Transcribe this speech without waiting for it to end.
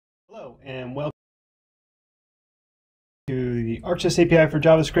Hello and welcome to the ArcGIS API for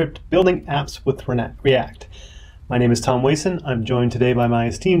JavaScript, building apps with React. My name is Tom Wason. I'm joined today by my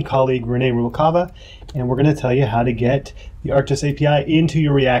esteemed colleague Renee Rubalcava, and we're going to tell you how to get the ArcGIS API into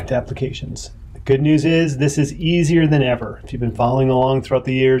your React applications. The good news is this is easier than ever. If you've been following along throughout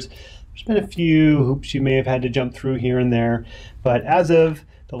the years, there's been a few hoops you may have had to jump through here and there, but as of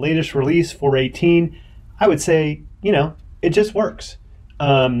the latest release, 4.18, I would say, it just works.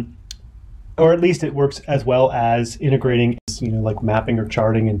 Or at least it works as well as integrating, like mapping or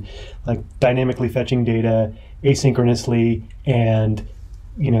charting and like dynamically fetching data asynchronously and,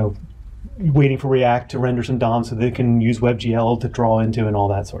 waiting for React to render some DOM so they can use WebGL to draw into and all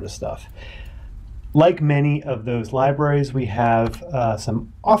that sort of stuff. Like many of those libraries, we have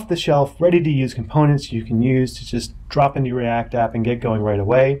some off-the-shelf, ready-to-use components you can use to just drop into your React app and get going right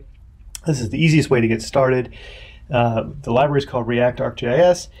away. This is the easiest way to get started. The library is called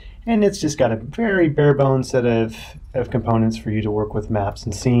react-arcgis, and it's just got a very bare bones set of components for you to work with maps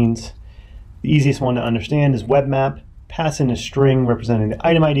and scenes. The easiest one to understand is web map. Pass in a string representing the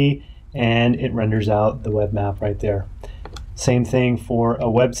item ID, and it renders out the web map right there. Same thing for a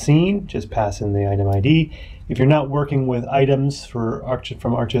web scene, just pass in the item ID. If you're not working with items from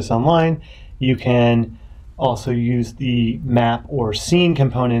ArcGIS Online, you can also use the map or scene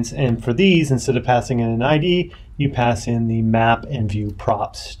components, and for these, instead of passing in an ID, you pass in the map and view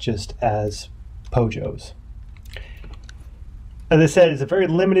props, just as POJOs. As I said, it's a very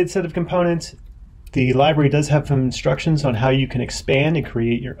limited set of components. The library does have some instructions on how you can expand and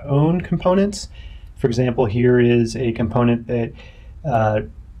create your own components. For example, here is a component that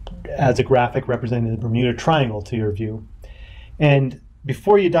adds a graphic representing the Bermuda Triangle to your view. And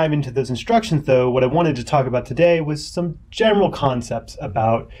before you dive into those instructions, though, what I wanted to talk about today was some general concepts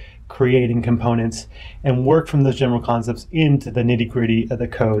about creating components and work from those general concepts into the nitty-gritty of the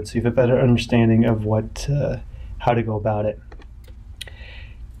code so you have a better understanding of how to go about it.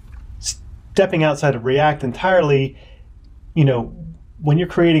 Stepping outside of React entirely, when you're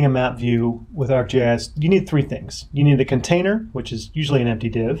creating a map view with ArcGIS, you need three things. You need a container, which is usually an empty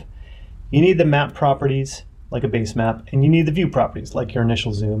div. You need the map properties, like a base map, and you need the view properties, like your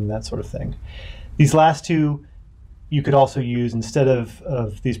initial zoom, that sort of thing. These last two, you could also use, instead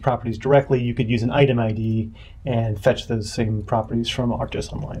of these properties directly, you could use an item ID and fetch those same properties from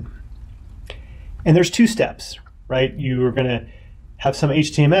ArcGIS Online. And there's two steps, right? You are going to have some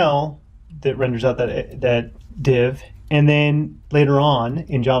HTML that renders out that div, and then later on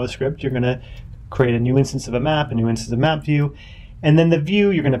in JavaScript, you're going to create a new instance of a map, a new instance of MapView, and then the view,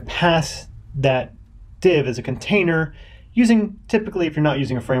 you're going to pass that div as a container using, typically, if you're not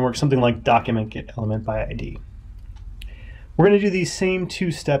using a framework, something like document get element by ID. We're going to do these same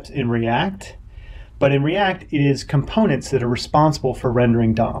two steps in React, but in React it is components that are responsible for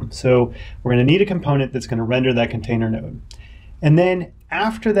rendering DOM. So we're going to need a component that's going to render that container node. And then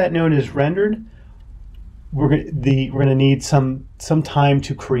after that node is rendered, we're going to need some time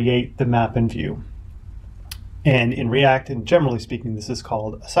to create the map and view. And in React, and generally speaking, this is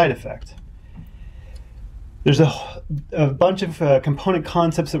called a side effect. There's a bunch of component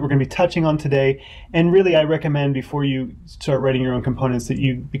concepts that we're going to be touching on today, and really I recommend before you start writing your own components that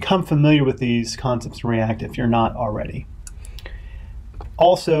you become familiar with these concepts in React if you're not already.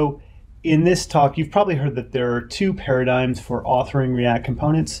 Also, in this talk, you've probably heard that there are two paradigms for authoring React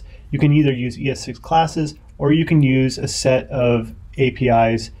components. You can either use ES6 classes, or you can use a set of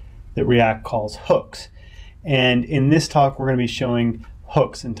APIs that React calls hooks. And in this talk, we're going to be showing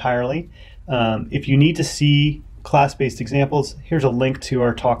hooks entirely. If you need to see class-based examples, here's a link to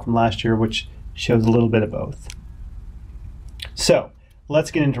our talk from last year, which shows a little bit of both. So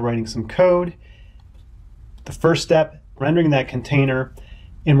let's get into writing some code. The first step, rendering that container.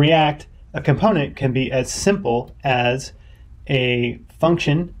 In React, a component can be as simple as a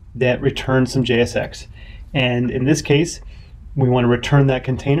function that returns some JSX. And in this case, we want to return that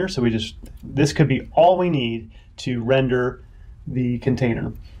container. So this could be all we need to render the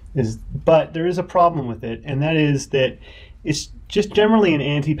container. But there is a problem with it, and that is that it's just generally an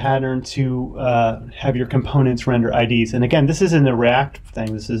anti-pattern to have your components render IDs. And again, this isn't a React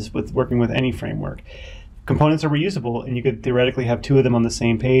thing. This is with working with any framework. Components are reusable, and you could theoretically have two of them on the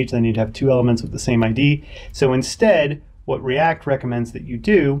same page. Then you'd have two elements with the same ID. So instead, what React recommends that you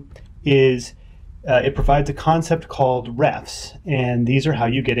do is it provides a concept called refs, and these are how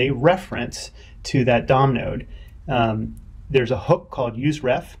you get a reference to that DOM node. There's a hook called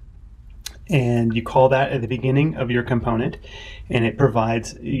useRef, and you call that at the beginning of your component, and it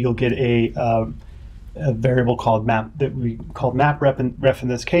provides, you'll get a variable called map that we called map ref in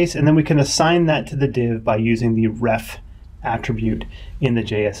this case, and then we can assign that to the div by using the ref attribute in the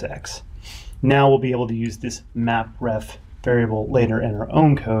JSX. Now we'll be able to use this MapRef variable later in our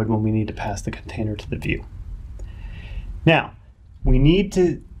own code when we need to pass the container to the view. Now, we need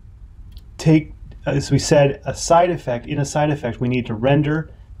to take, as we said, a side effect. In a side effect, we need to render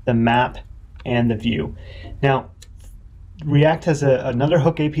the map and the view. Now, React has another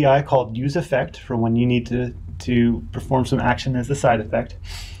hook API called useEffect for when you need to perform some action as a side effect.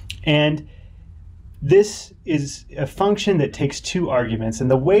 And this is a function that takes two arguments.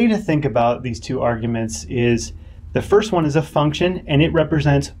 And the way to think about these two arguments is the first one is a function, and it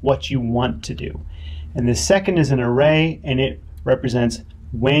represents what you want to do. And the second is an array, and it represents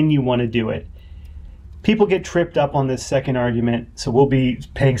when you want to do it. People get tripped up on this second argument, so we'll be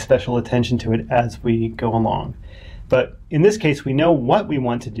paying special attention to it as we go along. But in this case, we know what we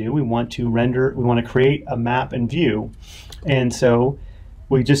want to do. We want to create a map and view. And so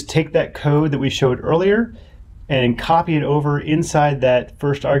we just take that code that we showed earlier and copy it over inside that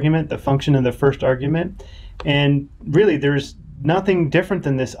first argument, the function of the first argument. And really, there's nothing different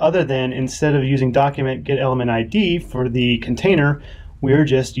than this other than instead of using document get element ID for the container, we're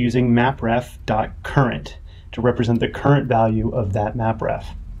just using mapref.current to represent the current value of that mapref.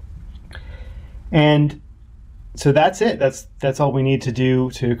 And so that's it. That's all we need to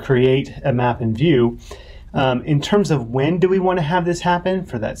do to create a map and view. In terms of when do we want to have this happen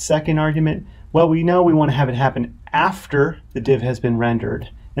for that second argument, well, we know we want to have it happen after the div has been rendered.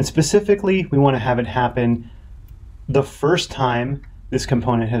 And specifically, we want to have it happen the first time this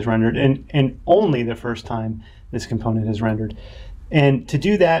component has rendered, and only the first time this component is rendered. And to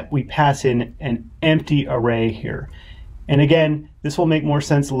do that, we pass in an empty array here. And again, this will make more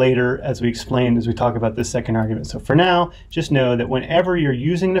sense later as we talk about this second argument. So for now, just know that whenever you're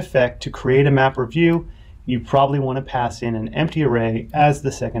using an effect to create a map or view, you probably want to pass in an empty array as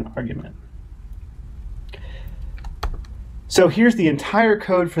the second argument. So here's the entire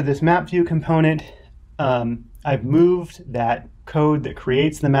code for this map view component. I've moved that code that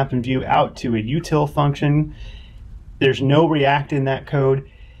creates the map and view out to a util function. There's no React in that code,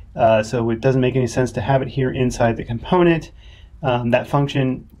 so it doesn't make any sense to have it here inside the component. That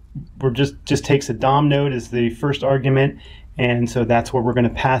function just takes a DOM node as the first argument, and so that's where we're going to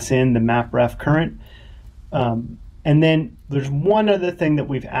pass in the mapref current. And then there's one other thing that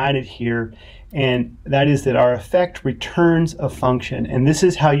we've added here, and that is that our effect returns a function. And this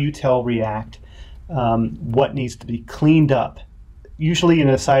is how you tell React what needs to be cleaned up. Usually in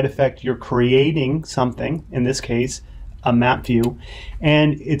a side effect, you're creating something, in this case, a map view,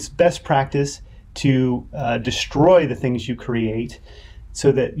 and it's best practice to destroy the things you create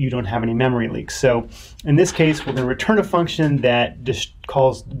so that you don't have any memory leaks. So in this case, we're going to return a function that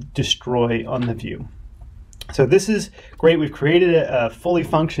calls destroy on the view. So this is great. We've created a fully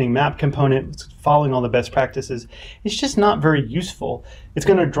functioning map component following all the best practices. It's just not very useful. It's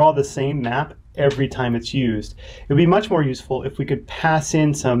going to draw the same map every time it's used. It would be much more useful if we could pass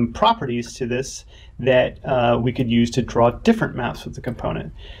in some properties to this that we could use to draw different maps with the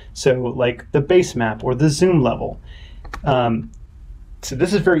component. So like the base map or the zoom level. So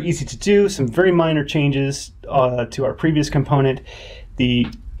this is very easy to do. Some very minor changes to our previous component.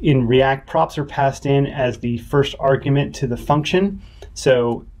 In React, props are passed in as the first argument to the function.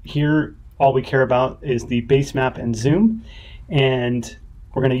 So here, all we care about is the base map and zoom. And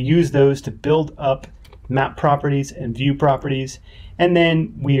we're going to use those to build up map properties and view properties. And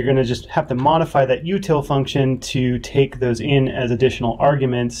then we are going to just have to modify that util function to take those in as additional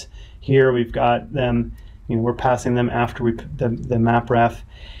arguments. Here we've got them, we're passing them after we put the mapref.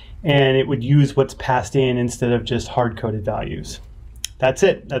 And it would use what's passed in instead of just hard-coded values. That's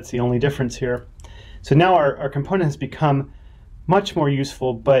it. That's the only difference here. So now our component has become much more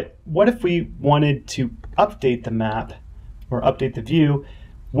useful, but what if we wanted to update the map or update the view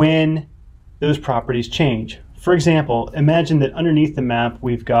when those properties change? For example, imagine that underneath the map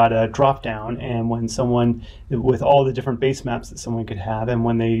we've got a drop-down, and when someone, with all the different base maps that someone could have, and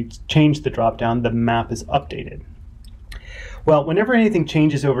when they change the drop-down, the map is updated. Well, whenever anything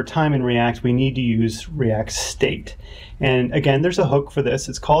changes over time in React, we need to use React state. And again, there's a hook for this.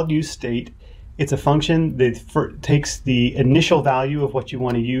 It's called useState. It's a function that takes the initial value of what you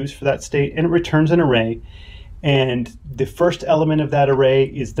want to use for that state, and it returns an array. And the first element of that array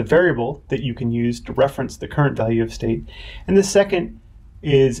is the variable that you can use to reference the current value of state. And the second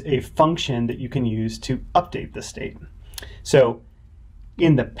is a function that you can use to update the state. So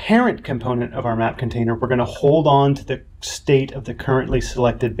in the parent component of our map container, we're going to hold on to the state of the currently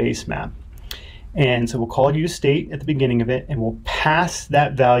selected base map. And so we'll call useState at the beginning of it, and we'll pass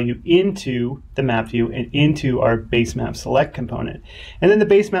that value into the map view and into our base map select component. And then the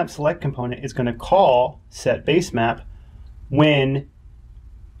base map select component is going to call setBaseMap when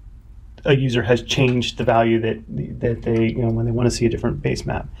a user has changed the value that they, when they want to see a different base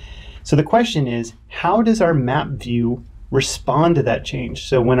map. So the question is, how does our map view respond to that change?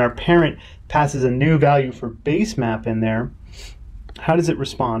 So when our parent passes a new value for base map in there, how does it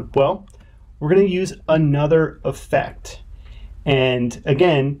respond? Well, we're going to use another effect. And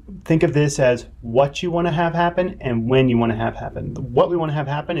again, think of this as what you want to have happen and when you want to have happen. What we want to have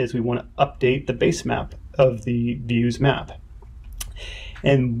happen is we want to update the base map of the view's map.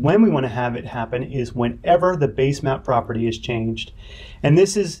 And when we want to have it happen is whenever the base map property is changed. And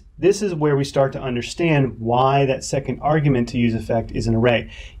this is where we start to understand why that second argument to useEffect is an array.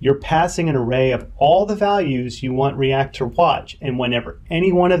 You're passing an array of all the values you want React to watch, and whenever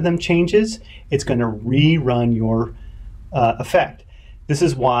any one of them changes, it's going to rerun your effect. This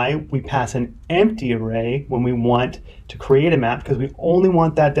is why we pass an empty array when we want to create a map, because we only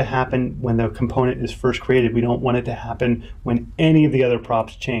want that to happen when the component is first created. We don't want it to happen when any of the other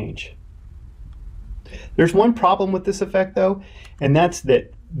props change. There's one problem with this effect though, and that's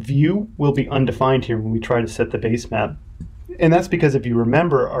that view will be undefined here when we try to set the base map. And that's because if you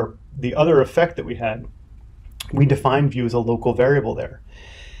remember the other effect that we had, we defined view as a local variable there.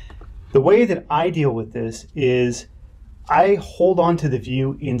 The way that I deal with this is I hold on to the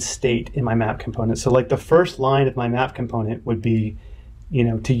view in state in my map component. So like the first line of my map component would be,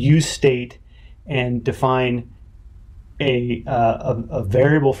 to use state and define a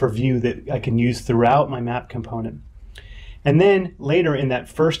variable for view that I can use throughout my map component. And then later in that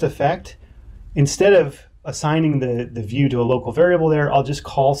first effect, instead of assigning the view to a local variable there, I'll just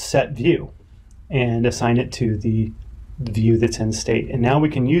call setView and assign it to the view that's in state. And now we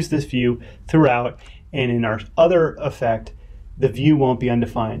can use this view throughout. And in our other effect, the view won't be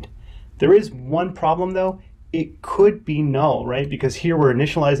undefined. There is one problem though. It could be null, right? Because here we're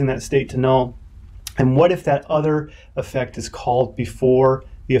initializing that state to null. And what if that other effect is called before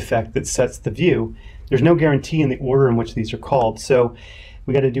the effect that sets the view? There's no guarantee in the order in which these are called. So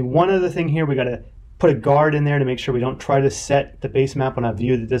we got to do one other thing here. We got to put a guard in there to make sure we don't try to set the base map on a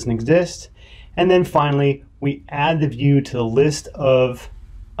view that doesn't exist. And then finally, we add the view to the list of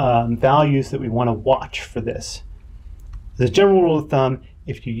values that we want to watch for this. As a general rule of thumb,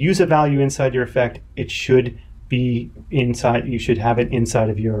 if you use a value inside your effect, it should be inside, you should have it inside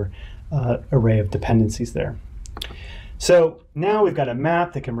of your array of dependencies there. So now we've got a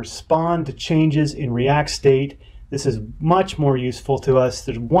map that can respond to changes in React state. This is much more useful to us.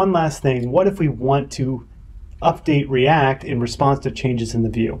 There's one last thing. What if we want to update React in response to changes in the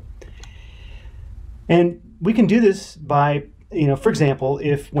view? And we can do this by, for example,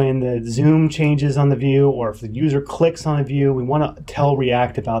 if when the zoom changes on the view or if the user clicks on a view, we want to tell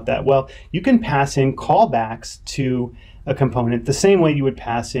React about that. Well, you can pass in callbacks to a component the same way you would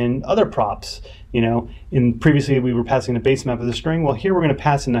pass in other props. Previously we were passing a base map as a string. Well, here we're going to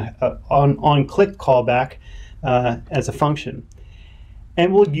pass in a on-click callback as a function.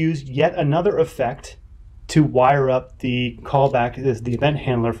 And we'll use yet another effect to wire up the callback as the event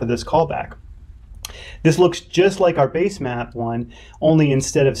handler for this callback. This looks just like our base map one, only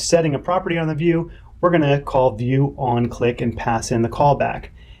instead of setting a property on the view, we're going to call view on click and pass in the callback.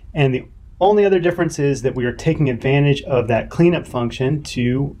 And the only other difference is that we are taking advantage of that cleanup function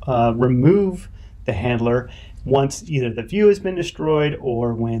to remove the handler once either the view has been destroyed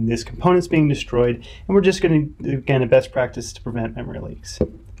or when this component's being destroyed. And we're just going to, again, a best practice to prevent memory leaks.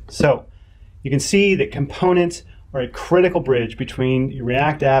 So you can see that components are a critical bridge between your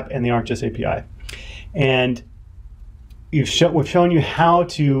React app and the ArcGIS API. And we've shown you how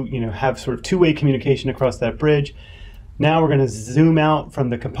to have sort of two-way communication across that bridge. Now we're going to zoom out from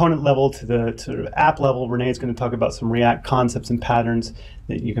the component level to the sort of app level. Renee is going to talk about some React concepts and patterns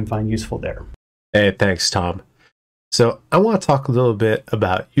that you can find useful there. Hey, thanks, Tom. So I want to talk a little bit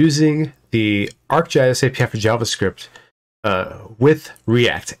about using the ArcGIS API for JavaScript with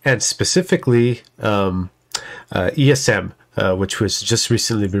React, and specifically ESM, which was just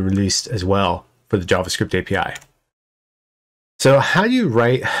recently been released as well for the JavaScript API. So how do you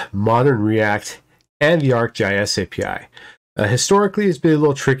write modern React and the ArcGIS API? Historically, it's been a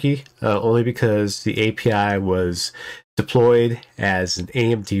little tricky, only because the API was deployed as an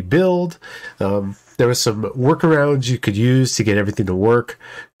AMD build. There were some workarounds you could use to get everything to work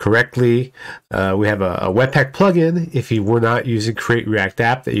correctly. We have a Webpack plugin. If you were not using Create React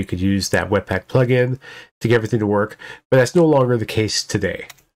App, that you could use that Webpack plugin to get everything to work, but that's no longer the case today.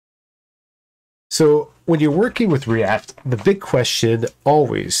 So when you're working with React, the big question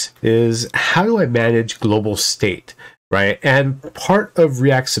always is, how do I manage global state, right? And part of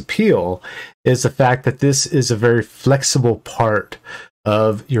React's appeal is the fact that this is a very flexible part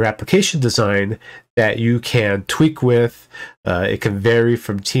of your application design that you can tweak with. It can vary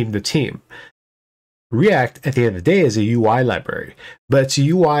from team to team. React, at the end of the day, is a UI library, but it's a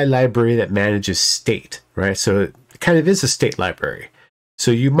UI library that manages state, right? So it kind of is a state library.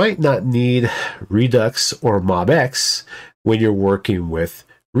 So you might not need Redux or MobX when you're working with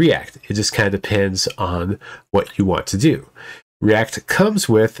React. It just kind of depends on what you want to do. React comes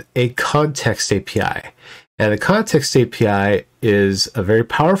with a context API. And the context API is a very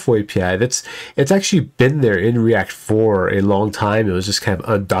powerful API it's actually been there in React for a long time. It was just kind of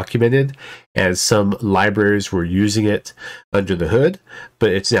undocumented, and some libraries were using it under the hood, but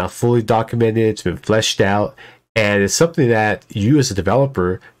it's now fully documented, it's been fleshed out, and it's something that you as a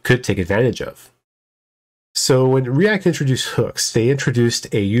developer could take advantage of. So when React introduced hooks, they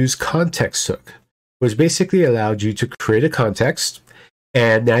introduced a use context hook, which basically allowed you to create a context,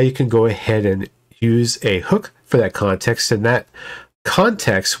 and now you can go ahead and use a hook for that context, and that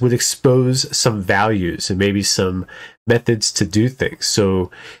context would expose some values and maybe some methods to do things.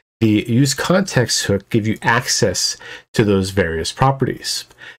 So the use context hook gives you access to those various properties.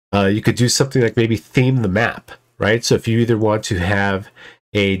 You could do something like maybe theme the map, right? So if you either want to have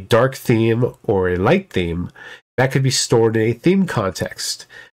a dark theme or a light theme, that could be stored in a theme context.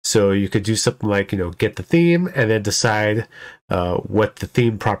 So you could do something like, get the theme and then decide what the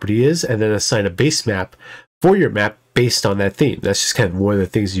theme property is, and then assign a base map for your map based on that theme. That's just kind of one of the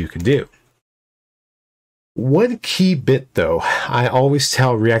things you can do. One key bit, though, I always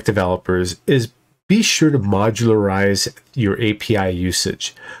tell React developers is be sure to modularize your API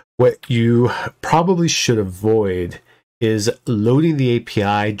usage. What you probably should avoid is loading the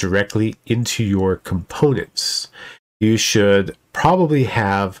API directly into your components. You should probably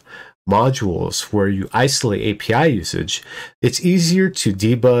have modules where you isolate API usage. It's easier to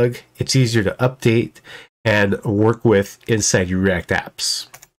debug, it's easier to update, and work with inside your React apps.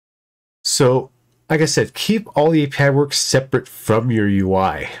 So, like I said, keep all the API work separate from your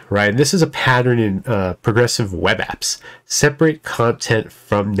UI, right? And this is a pattern in progressive web apps. Separate content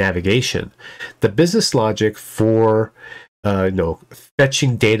from navigation. The business logic for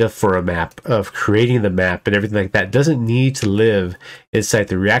fetching data for a map, of creating the map and everything like that doesn't need to live inside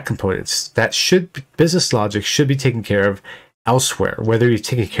the React components. That business logic should be taken care of elsewhere, whether you're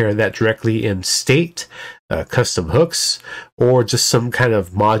taking care of that directly in state, custom hooks, or just some kind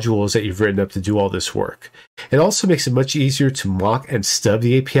of modules that you've written up to do all this work. It also makes it much easier to mock and stub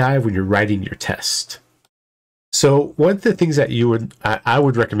the API when you're writing your test. So one of the things that I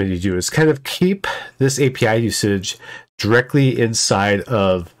would recommend you do is kind of keep this API usage directly inside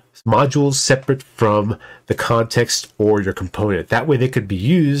of modules separate from the context or your component. That way they could be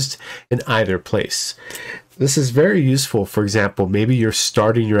used in either place. This is very useful. For example, maybe you're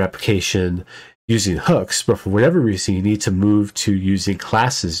starting your application using hooks, but for whatever reason you need to move to using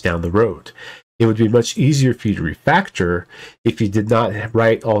classes down the road. It would be much easier for you to refactor if you did not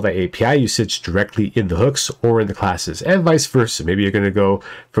write all the API usage directly in the hooks or in the classes, and vice versa. Maybe you're going to go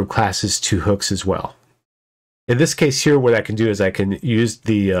from classes to hooks as well. In this case here, what I can do is I can use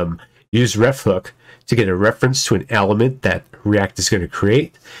the useRef hook to get a reference to an element that React is going to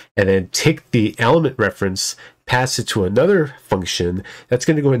create, and then take the element reference, pass it to another function that's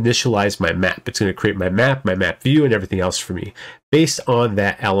going to go initialize my map. It's going to create my map view, and everything else for me based on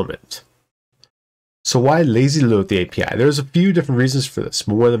that element. So why lazy load the API? There's a few different reasons for this,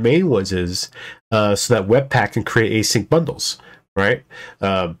 but one of the main ones is so that Webpack can create async bundles, right?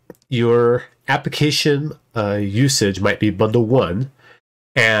 Your application usage might be bundle 1,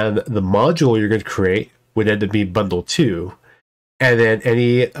 and the module you're going to create would end up being bundle 2, and then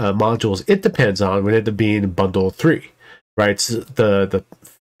any modules it depends on would end up being bundle 3, right? So the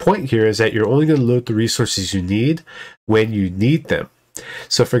point here is that you're only going to load the resources you need when you need them.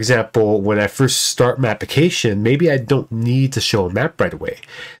 So for example, when I first start my application, maybe I don't need to show a map right away.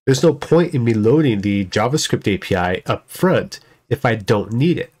 There's no point in me loading the JavaScript API up front if I don't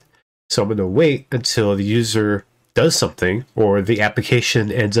need it. So I'm going to wait until the user does something, or the application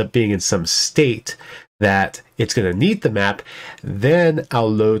ends up being in some state that it's going to need the map. Then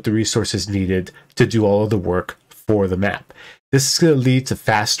I'll load the resources needed to do all of the work for the map. This is going to lead to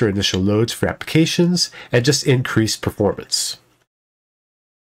faster initial loads for applications and just increased performance.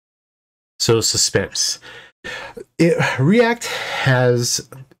 So Suspense. React has,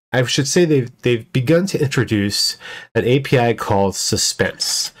 I should say they've begun to introduce an API called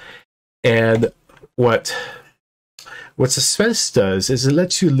Suspense. And what Suspense does is it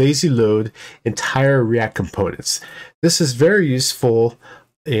lets you lazy load entire React components. This is very useful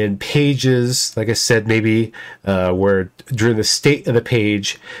in pages, like I said, maybe where during the state of the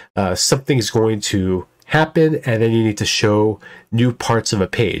page, something is going to happen, and then you need to show new parts of a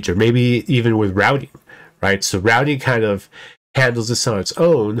page, or maybe even with routing, right? So routing kind of handles this on its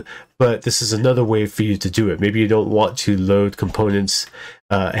own, but this is another way for you to do it. Maybe you don't want to load components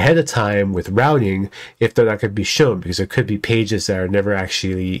ahead of time with routing if they're not going to be shown, because there could be pages that are never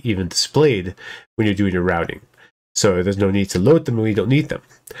actually even displayed when you're doing your routing. So there's no need to load them when you don't need them.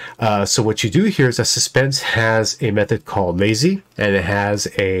 So what you do here is that Suspense has a method called lazy, and it has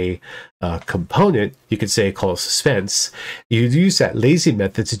a component, you could say, called Suspense. You use that lazy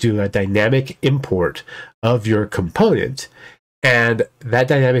method to do a dynamic import of your component. And that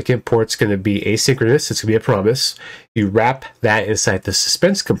dynamic import is going to be asynchronous. It's going to be a promise. You wrap that inside the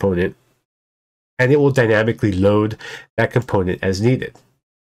Suspense component, and it will dynamically load that component as needed.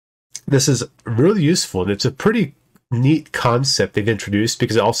 This is really useful, and it's a pretty neat concept they've introduced,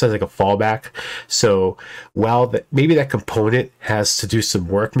 because it also has like a fallback. So while maybe that component has to do some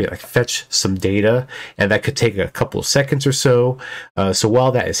work, maybe like fetch some data, and that could take a couple of seconds or so. So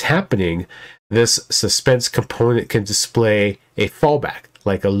while that is happening, this Suspense component can display a fallback,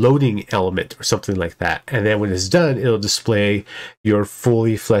 like a loading element or something like that. And then when it's done, it'll display your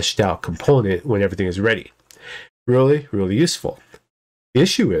fully fleshed out component when everything is ready. Really, really useful. The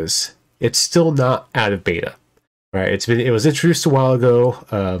issue is it's still not out of beta, right? It was introduced a while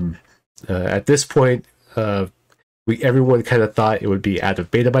ago. At this point, everyone kind of thought it would be out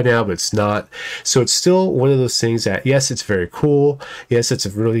of beta by now, but it's not. So it's still one of those things that, yes, it's very cool. Yes, it's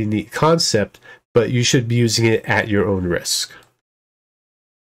a really neat concept, but you should be using it at your own risk.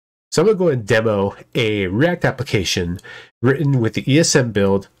 So I'm going to go and demo a React application written with the ESM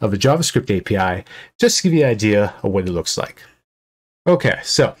build of a JavaScript API, just to give you an idea of what it looks like. Okay,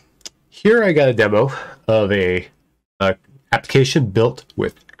 so here I got a demo of a application built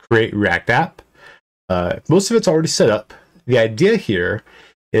with Create React App. Most of it's already set up. The idea here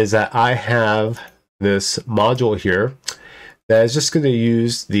is that I have this module here that is just going to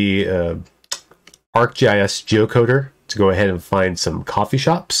use the ArcGIS geocoder to go ahead and find some coffee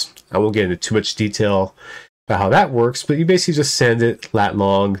shops. I won't get into too much detail about how that works, but you basically just send it lat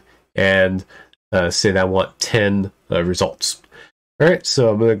long and say that I want 10 results. All right, so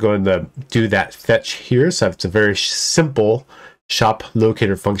I'm going to go and do that fetch here. So it's a very simple shop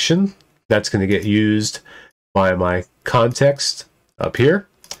locator function that's going to get used by my context up here.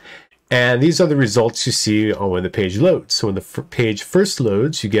 And these are the results you see when the page loads. So when the page first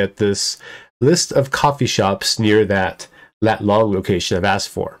loads, you get this list of coffee shops near that lat long location I've asked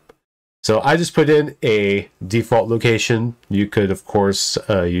for. So I just put in a default location. You could, of course,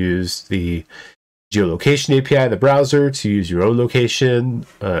 use the geolocation API in the browser to use your own location.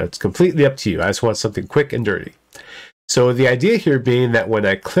 It's completely up to you. I just want something quick and dirty. So the idea here being that when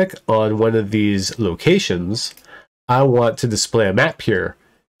I click on one of these locations, I want to display a map here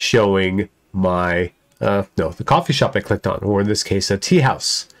showing my, the coffee shop I clicked on, or in this case, a tea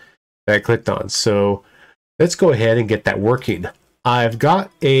house that I clicked on. So let's go ahead and get that working. I've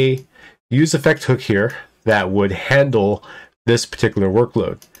got a useEffect hook here that would handle this particular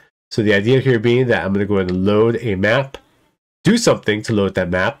workload. So the idea here being that I'm going to go ahead and load a map, do something to load that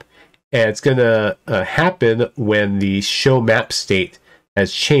map, and it's going to happen when the show map state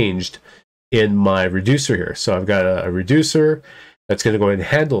has changed in my reducer here. So I've got a reducer that's going to go ahead and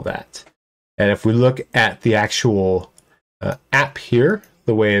handle that. And if we look at the actual app here,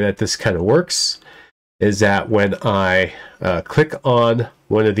 the way that this kind of works is that when I click on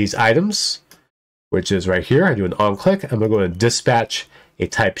one of these items, which is right here, I do an on click, I'm going to go and dispatch a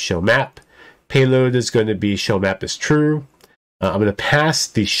type show map. Payload is going to be show map is true. I'm going to pass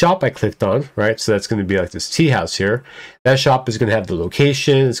the shop I clicked on, right? So that's going to be like this tea house here. That shop is going to have the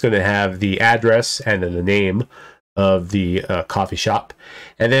location, it's going to have the address, and then the name of the coffee shop.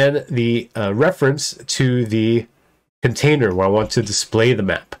 And then the reference to the container where I want to display the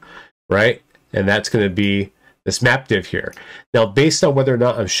map, right? And that's going to be this map div here. Now, based on whether or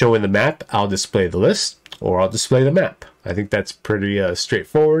not I'm showing the map, I'll display the list or I'll display the map. I think that's pretty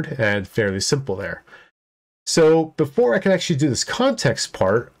straightforward and fairly simple there. So before I can actually do this context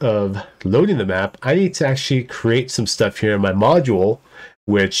part of loading the map, I need to actually create some stuff here in my module,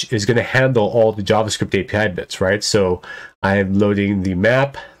 which is going to handle all the JavaScript API bits, right? So I'm loading the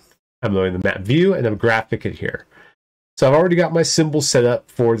map, I'm loading the map view, and I'm graphing it here. So I've already got my symbol set up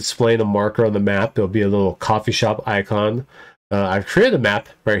for displaying a marker on the map. There'll be a little coffee shop icon. I've created a map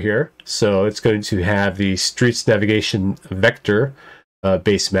right here. So it's going to have the streets navigation vector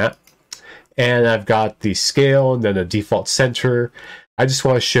base map. And I've got the scale and then a default center. I just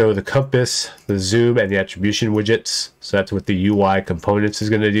want to show the compass, the zoom, and the attribution widgets. So that's what the UI components is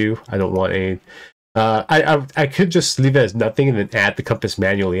going to do. I don't want any... I could just leave it as nothing and then add the compass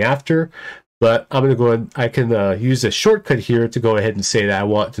manually after. But I'm going to go ahead, I can use a shortcut here to go ahead and say that I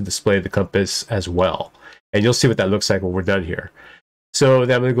want to display the compass as well. And you'll see what that looks like when we're done here. So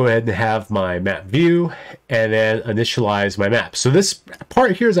then I'm going to go ahead and have my map view and then initialize my map. So this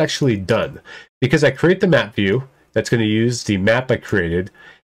part here is actually done because I create the map view that's going to use the map I created,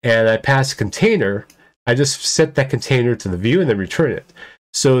 and I pass a container. I just set that container to the view and then return it.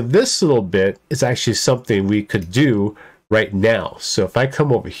 So this little bit is actually something we could do right now. So if I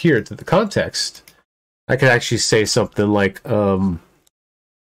come over here to the context, I could actually say something like, let's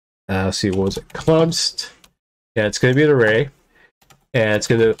see, what was it? Const, and it's going to be an array, and it's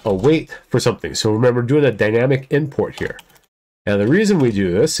going to await for something. So remember, doing a dynamic import here. And the reason we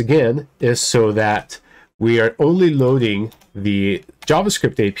do this, again, is so that we are only loading the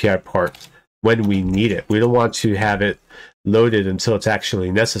JavaScript API part when we need it. We don't want to have it loaded until it's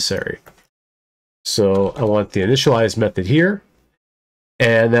actually necessary. So I want the initialize method here,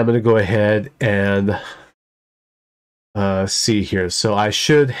 and I'm going to go ahead and see here. So I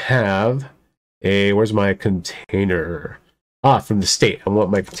should have a, where's my container? From the state. I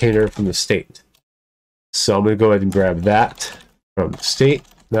want my container from the state. So I'm going to go ahead and grab that from the state.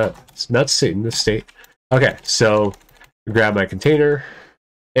 Not state, the state. Okay, so grab my container,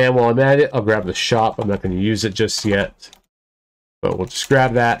 and while I'm at it, I'll grab the shop. I'm not going to use it just yet, but we'll just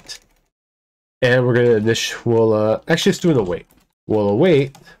grab that, and we're going to we'll actually let's do an await. We'll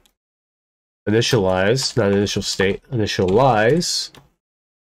await initialize, not initial state, initialize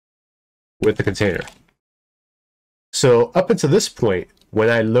with the container. So up until this point, when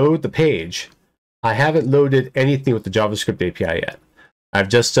I load the page, I haven't loaded anything with the JavaScript API yet. I've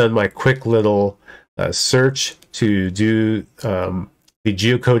just done my quick little search to do the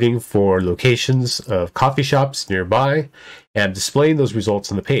geocoding for locations of coffee shops nearby, and I'm displaying those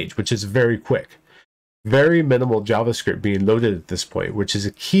results on the page, which is very quick. Very minimal JavaScript being loaded at this point, which is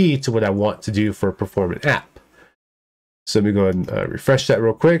a key to what I want to do for a performant app. So let me go ahead and refresh that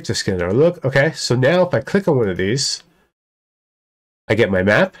real quick, just get another look. Okay, so now if I click on one of these, I get my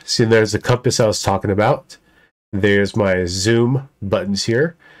map. See, there's the compass I was talking about. There's my zoom buttons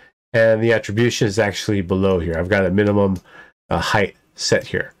here, and the attribution is actually below here. I've got a minimum height set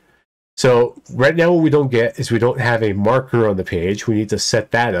here. So right now what we don't get is we don't have a marker on the page. We need to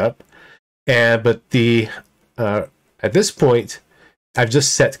set that up. But at this point, I've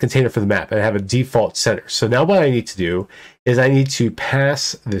just set the container for the map, and I have a default center. So now what I need to do is I need to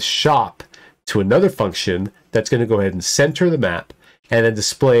pass this shop to another function that's going to go ahead and center the map and then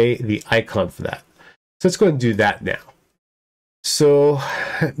display the icon for that. So let's go ahead and do that now. So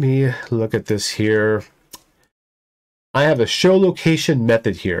let me look at this here. I have a show location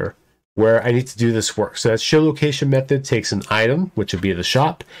method here where I need to do this work. So that show location method takes an item, which would be the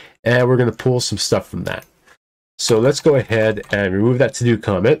shop, and we're going to pull some stuff from that. So let's go ahead and remove that to-do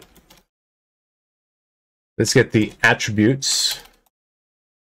comment. Let's get the attributes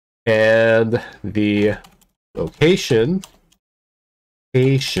and the location,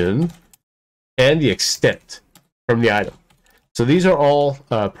 and the extent from the item. So these are all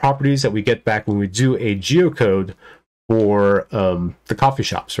properties that we get back when we do a geocode for the coffee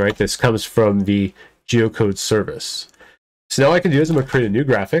shops, right? This comes from the geocode service. So now what I can do is I'm going to create a new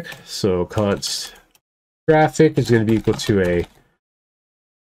graphic. So const graphic is going to be equal to a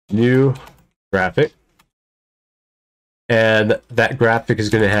new graphic. And that graphic is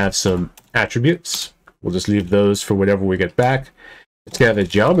going to have some attributes. We'll just leave those for whatever we get back. It's going to have a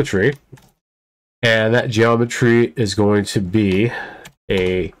geometry. And that geometry is going to be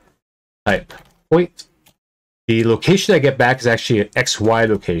a type point. The location I get back is actually an XY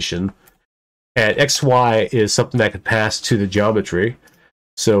location. And XY is something that I can pass to the geometry.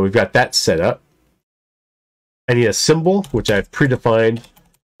 So we've got that set up. I need a symbol, which I've predefined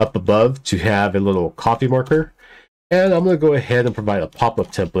up above to have a little coffee marker. And I'm going to go ahead and provide a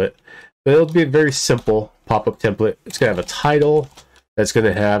pop-up template. But it'll be a very simple pop-up template. It's going to have a title that's going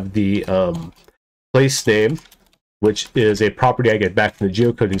to have the place name, which is a property I get back from the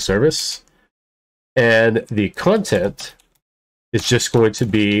geocoding service. And the content is just going to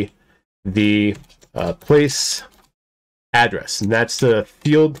be the place address. And that's the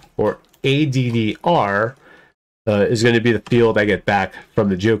field, or ADDR, is going to be the field I get back from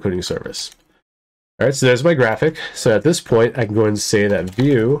the geocoding service. All right, so there's my graphic. So at this point, I can go ahead and say that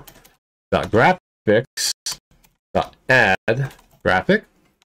view.graphics.add graphic.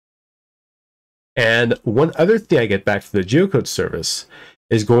 And one other thing I get back from the geocode service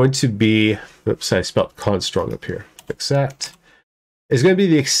is going to be, oops, I spelled const wrong up here. Fix that. Is going to be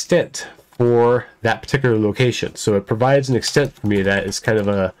the extent for that particular location. So it provides an extent for me that is kind of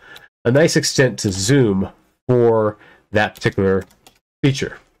a nice extent to zoom for that particular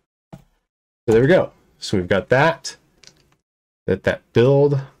feature. So there we go. So we've got that. Let that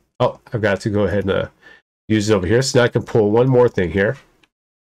build. Oh, I've got to go ahead and use it over here. So now I can pull one more thing here.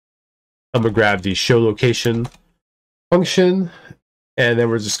 I'm going to grab the show location function, and then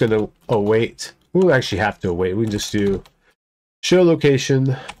we're just going to await. We'll actually have to await. We can just do show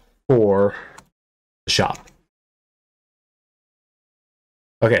location for the shop.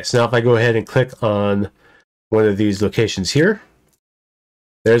 Okay, so now if I go ahead and click on one of these locations here,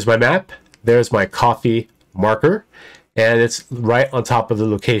 there's my map, there's my coffee marker, and it's right on top of the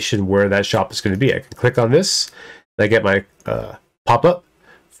location where that shop is going to be. I can click on this, and I get my pop-up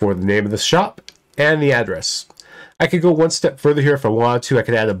for the name of the shop and the address. I could go one step further here if I wanted to. I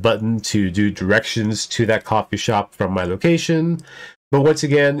could add a button to do directions to that coffee shop from my location. But once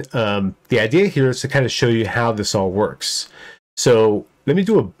again, the idea here is to kind of show you how this all works. So let me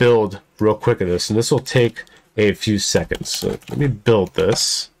do a build real quick of this, and this will take a few seconds. So let me build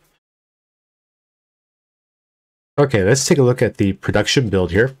this. Okay, let's take a look at the production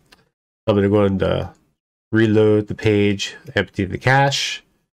build here. I'm going to go and reload the page, empty the cache,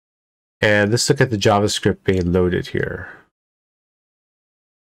 and let's look at the JavaScript being loaded here.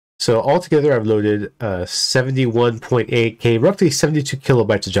 So altogether, I've loaded 71.8K, roughly 72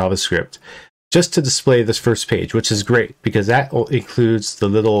 kilobytes of JavaScript, just to display this first page, which is great because that includes the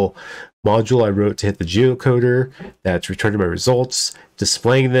little module I wrote to hit the geocoder that's returning my results,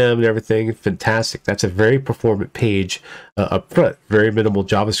 displaying them and everything. Fantastic. That's a very performant page up front, very minimal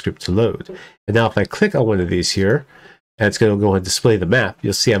JavaScript to load. And now if I click on one of these here, and it's going to go and display the map,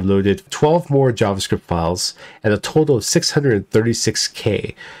 you'll see I've loaded 12 more JavaScript files and a total of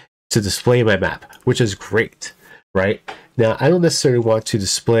 636K to display my map, which is great, right? Now, I don't necessarily want to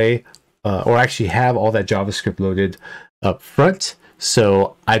display or actually have all that JavaScript loaded up front,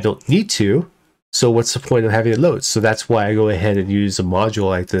 so I don't need to. So what's the point of having it load? So that's why I go ahead and use a module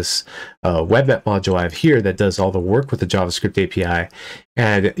like this web map module I have here that does all the work with the JavaScript API,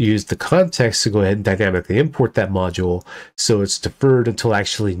 and use the context to go ahead and dynamically import that module so it's deferred until I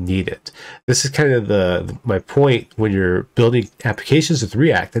actually need it. This is kind of my point when you're building applications with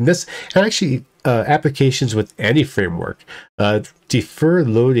React, and actually applications with any framework. Defer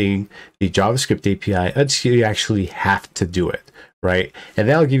loading the JavaScript API until you actually have to do it. Right? And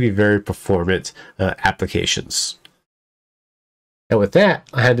that'll give you very performant applications. And with that,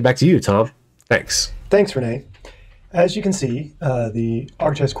 I hand it back to you, Tom. Thanks. Thanks, Renee. As you can see, the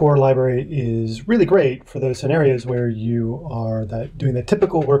ArcGIS core library is really great for those scenarios where you are doing the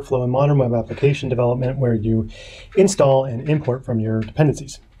typical workflow in modern web application development where you install and import from your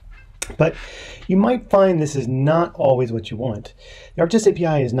dependencies. But you might find this is not always what you want. The ArcGIS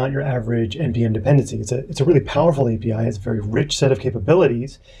API is not your average NPM dependency. It's a really powerful API. It's a very rich set of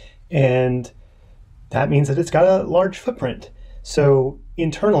capabilities, and that means that it's got a large footprint. So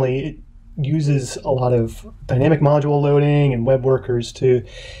internally, it uses a lot of dynamic module loading and web workers to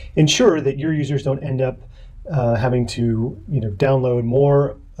ensure that your users don't end up having to download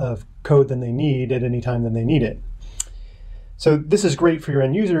more of code than they need at any time than they need it. So this is great for your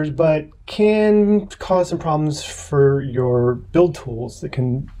end users, but can cause some problems for your build tools that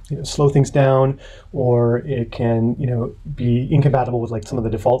can slow things down, or it can be incompatible with like some of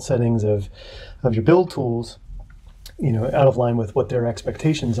the default settings of your build tools, out of line with what their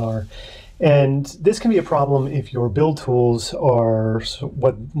expectations are. And this can be a problem if your build tools are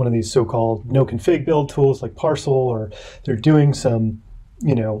one of these so-called no-config build tools like Parcel, or they're doing some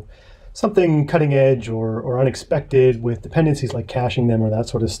something cutting edge or unexpected with dependencies like caching them or that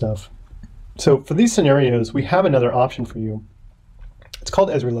sort of stuff. So for these scenarios, we have another option for you. It's called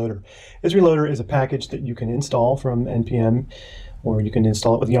esri-loader. Esri-loader is a package that you can install from NPM, or you can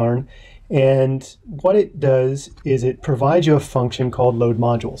install it with Yarn. And what it does is it provides you a function called load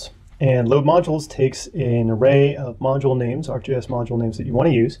modules. And load modules takes an array of module names, ArcGIS module names that you want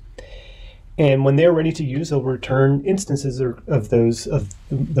to use. And when they're ready to use, they'll return instances of those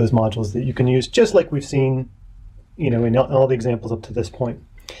modules that you can use, just like we've seen, in all the examples up to this point.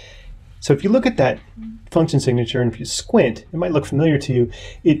 So if you look at that function signature, and if you squint, it might look familiar to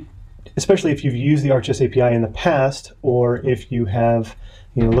you. Especially if you've used the ArcGIS API in the past, or if you have,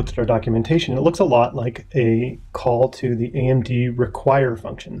 looked at our documentation, it looks a lot like a call to the AMD require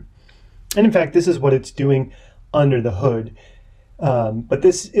function. And in fact, this is what it's doing under the hood. But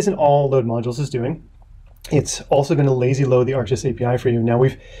this isn't all load modules is doing. It's also going to lazy load the ArcGIS API for you. Now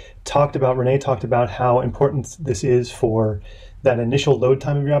Renee talked about how important this is for that initial load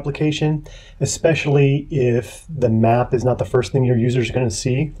time of your application, especially if the map is not the first thing your users are going to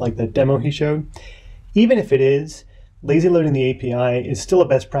see, like that demo he showed. Even if it is, lazy loading the API is still a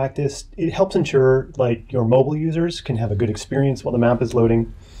best practice. It helps ensure like your mobile users can have a good experience while the map is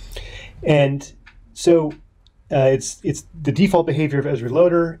loading. And so it's the default behavior of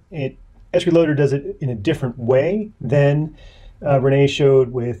esri-loader. Esri-loader does it in a different way than Renee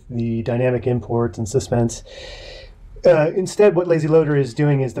showed with the dynamic imports and suspense. Instead, what lazy loader is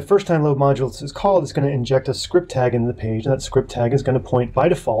doing is the first time load module is called, it's going to inject a script tag into the page, and that script tag is going to point by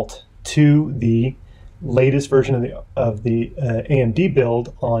default to the latest version of the AMD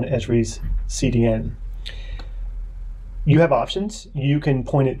build on Esri's CDN. You have options. You can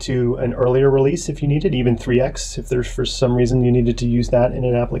point it to an earlier release if you need it, even 3x, if there's for some reason you needed to use that in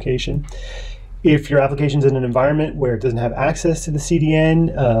an application. If your application's in an environment where it doesn't have access to the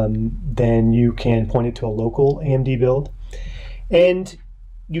CDN, then you can point it to a local AMD build. And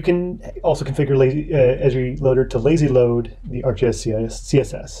you can also configure esri-loader to lazy load the ArcGIS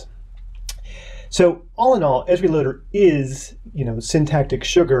CSS. So all in all, esri-loader is, syntactic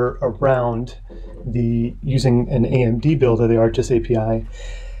sugar around using an AMD build of the ArcGIS API,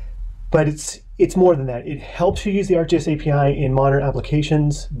 but it's more than that. It helps you use the ArcGIS API in modern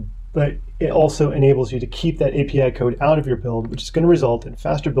applications, but it also enables you to keep that API code out of your build, which is going to result in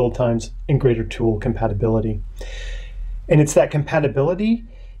faster build times and greater tool compatibility. And it's that compatibility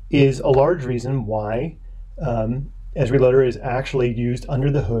is a large reason why esri-loader is actually used under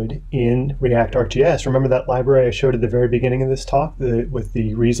the hood in react-arcgis. Remember that library I showed at the very beginning of this talk with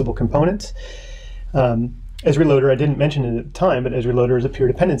the reusable components? Esri-loader, I didn't mention it at the time, but esri-loader is a peer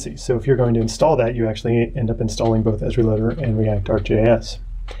dependency. So if you're going to install that, you actually end up installing both esri-loader and react-arcgis.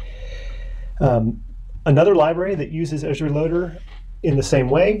 Another library that uses esri-loader in the same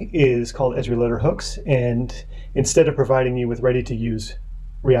way is called esri-loader-hooks, and instead of providing you with ready-to-use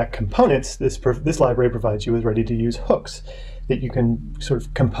React components, this library provides you with ready-to-use hooks that you can sort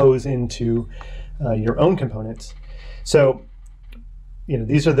of compose into your own components. So,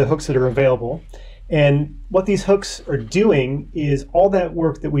 these are the hooks that are available. And what these hooks are doing is all that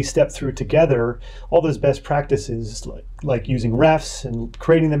work that we step through together, all those best practices like using refs and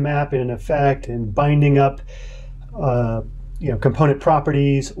creating the map in an effect and binding up component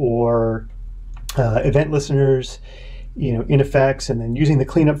properties or event listeners, in effects, and then using the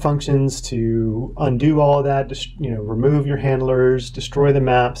cleanup functions to undo all of that, remove your handlers, destroy the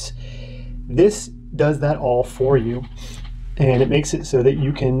maps. This does that all for you. And it makes it so that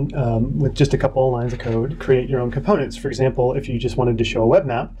you can, with just a couple of lines of code, create your own components. For example, if you just wanted to show a web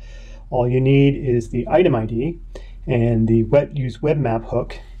map, all you need is the item ID and the use web map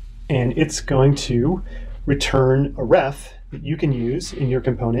hook, and it's going to return a ref that you can use in your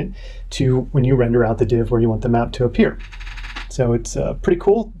component to when you render out the div where you want the map to appear. So it's pretty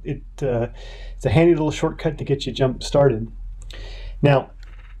cool. It's a handy little shortcut to get you jump started. Now,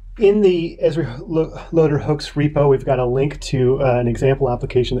 in the esri-loader-hooks repo, we've got a link to an example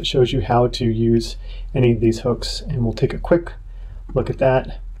application that shows you how to use any of these hooks, and we'll take a quick look at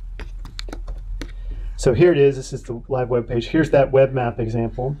that. So here it is. This is the live web page. Here's that web map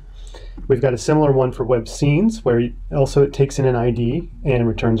example. We've got a similar one for web scenes, where also it takes in an ID and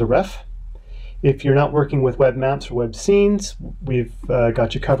returns a ref. If you're not working with web maps or web scenes, we've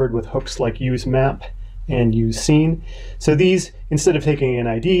got you covered with hooks like use map and use scene. So these, instead of taking an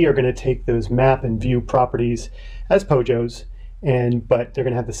ID, are going to take those map and view properties as POJOs, but they're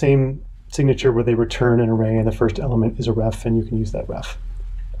going to have the same signature where they return an array and the first element is a ref, and you can use that ref.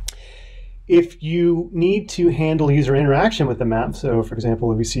 If you need to handle user interaction with the map, so for example,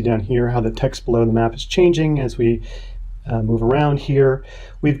 we see down here how the text below the map is changing as we move around here,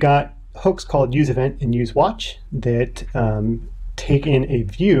 we've got hooks called useEffect and useWatch that take in a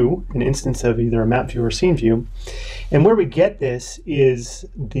view, an instance of either a map view or scene view. And where we get this is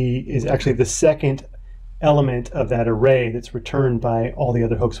actually the second element of that array that's returned by all the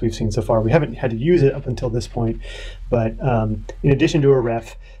other hooks we've seen so far. We haven't had to use it up until this point, but in addition to a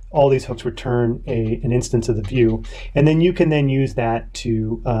ref, all these hooks return an instance of the view. And then you can then use that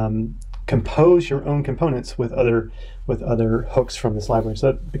to compose your own components with other hooks from this library.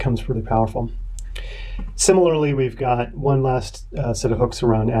 So that becomes really powerful. Similarly, we've got one last set of hooks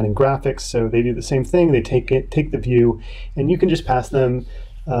around adding graphics. So they do the same thing. They take the view, and you can just pass them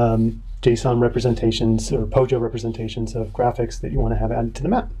JSON representations or POJO representations of graphics that you want to have added to the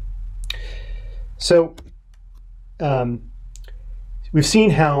map. So we've seen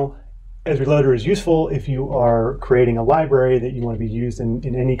how esri-loader is useful if you are creating a library that you want to be used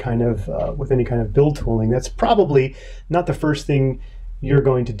in any kind of with any kind of build tooling. That's probably not the first thing you're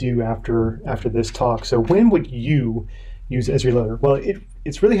going to do after this talk. So when would you use esri-loader? Well,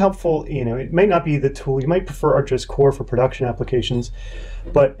 it's really helpful. It may not be the tool. You might prefer ArcGIS Core for production applications,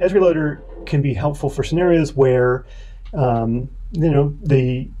 but esri-loader can be helpful for scenarios where the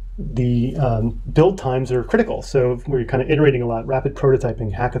build times are critical. So where you're kind of iterating a lot, rapid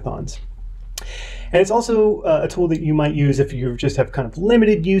prototyping, hackathons. And it's also a tool that you might use if you just have kind of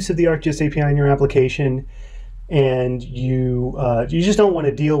limited use of the ArcGIS API in your application, and you just don't want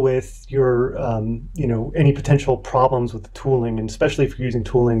to deal with your any potential problems with the tooling, and especially if you're using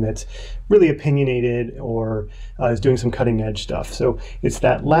tooling that's really opinionated or is doing some cutting edge stuff. So it's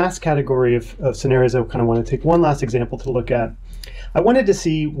that last category of scenarios I kind of want to take one last example to look at. I wanted to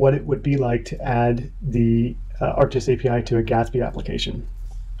see what it would be like to add the ArcGIS API to a Gatsby application.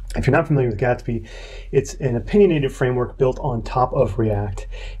 If you're not familiar with Gatsby, it's an opinionated framework built on top of React.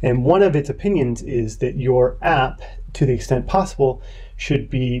 And one of its opinions is that your app, to the extent possible, should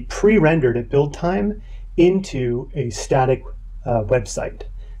be pre-rendered at build time into a static website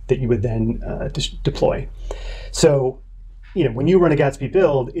that you would then deploy. So, when you run a Gatsby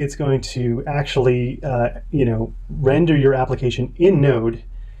build, it's going to actually, render your application in Node,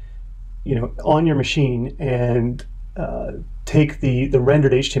 on your machine, and take the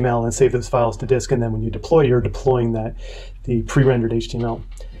rendered HTML and save those files to disk, and then when you deploy, you're deploying the pre-rendered HTML.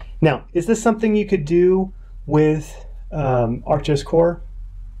 Now, is this something you could do with ArcGIS Core?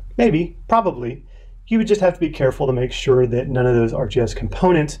 Maybe, probably. You would just have to be careful to make sure that none of those ArcGIS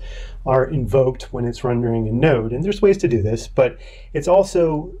components are invoked when it's rendering in Node. And there's ways to do this, but it's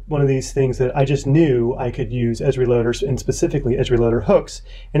also one of these things that I just knew I could use esri-loaders, and specifically esri-loader-hooks,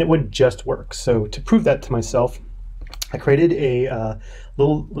 and it would just work. So to prove that to myself, I created a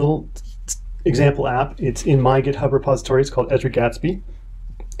little example app. It's in my GitHub repository. It's called esri-gatsby.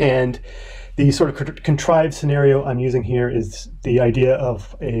 And the sort of contrived scenario I'm using here is the idea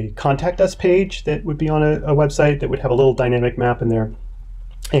of a contact us page that would be on a website that would have a little dynamic map in there,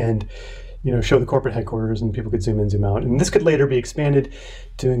 and show the corporate headquarters, and people could zoom in, zoom out. And this could later be expanded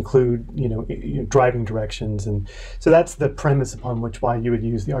to include driving directions. And so that's the premise upon why you would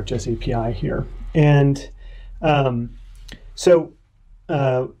use the ArcGIS API here. And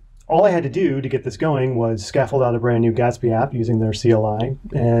all I had to do to get this going was scaffold out a brand new Gatsby app using their CLI,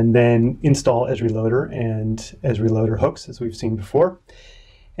 and then install esri-loader and esri-loader-hooks, as we've seen before,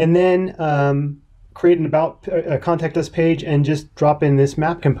 and then create an about contact us page and just drop in this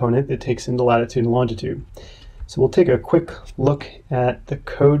map component that takes in the latitude and longitude. So we'll take a quick look at the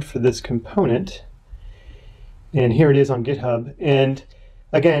code for this component, and here it is on GitHub. And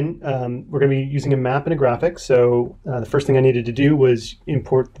again, we're going to be using a map and a graphic. So the first thing I needed to do was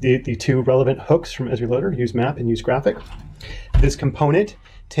import the two relevant hooks from esri-loader, use map and use graphic. This component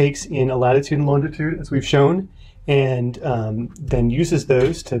takes in a latitude and longitude, as we've shown, and then uses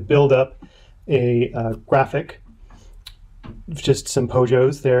those to build up a graphic, just some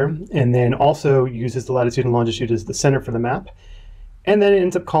pojos there, and then also uses the latitude and longitude as the center for the map. And then it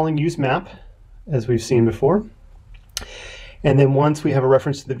ends up calling use map, as we've seen before. And then once we have a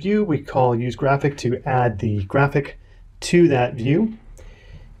reference to the view, we call use graphic to add the graphic to that view.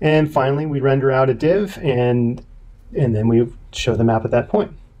 And finally, we render out a div, and then we show the map at that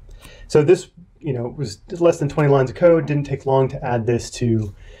point. So this, was less than 20 lines of code. Didn't take long to add this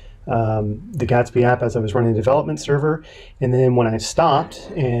to the Gatsby app as I was running the development server. And then when I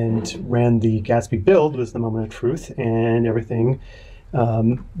stopped and ran the Gatsby build was the moment of truth, and everything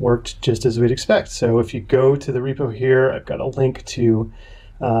worked just as we'd expect. So if you go to the repo here, I've got a link to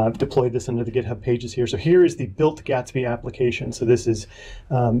deploy this under the GitHub pages here. So here is the built Gatsby application. So this is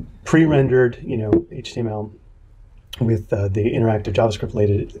pre-rendered, HTML with the interactive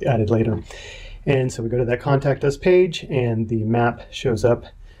JavaScript added later. And so we go to that contact us page, and the map shows up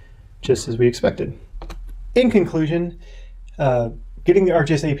just as we expected. In conclusion, getting the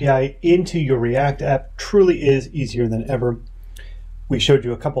ArcGIS API into your React app truly is easier than ever. We showed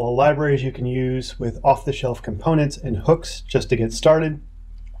you a couple of libraries you can use with off-the-shelf components and hooks just to get started.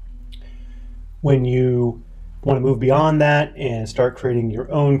 When you want to move beyond that and start creating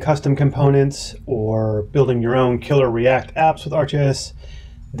your own custom components or building your own killer React apps with ArcGIS,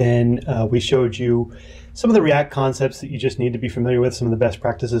 then we showed you some of the React concepts that you just need to be familiar with, some of the best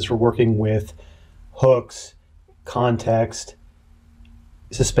practices for working with hooks, context,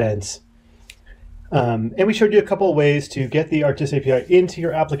 suspense. And we showed you a couple of ways to get the ArcGIS API into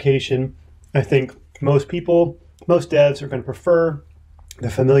your application. I think most devs are going to prefer the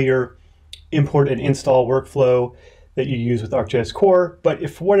familiar import and install workflow that you use with ArcGIS Core. But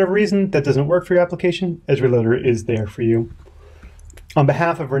if for whatever reason that doesn't work for your application, esri-loader is there for you. On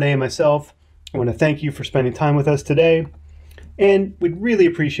behalf of Renee and myself, I want to thank you for spending time with us today. And we'd really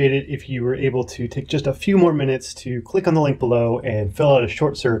appreciate it if you were able to take just a few more minutes to click on the link below and fill out a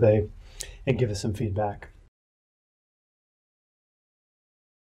short survey and give us some feedback.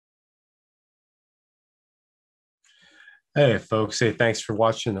 Hey folks, thanks for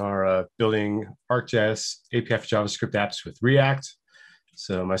watching our building ArcGIS API for JavaScript apps with React.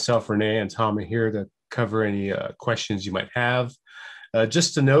 So myself, Renee, and Tom are here to cover any questions you might have.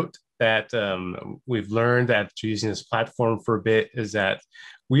 Just to note that we've learned that using this platform for a bit is that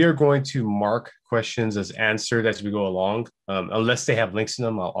we are going to mark questions as answered as we go along. Unless they have links in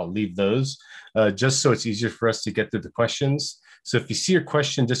them, I'll leave those just so it's easier for us to get through the questions. So if you see your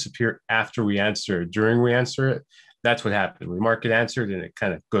question disappear after we answer it, during we answer it, that's what happened. We mark it answered and it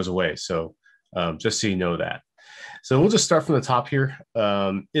kind of goes away. So just so you know that. So we'll just start from the top here.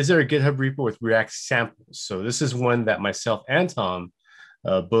 Is there a GitHub repo with React samples? So this is one that myself and Tom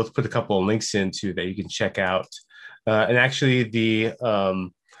both put a couple of links into that you can check out. And actually,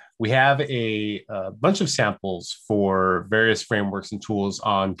 we have a bunch of samples for various frameworks and tools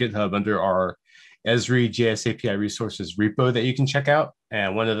on GitHub under our esri-gatsby API resources repo that you can check out.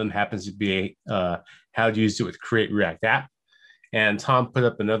 And one of them happens to be how to use it with Create React App. And Tom put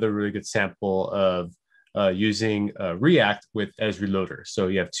up another really good sample of using React with esri-loader. So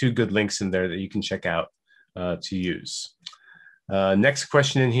you have two good links in there that you can check out to use. Next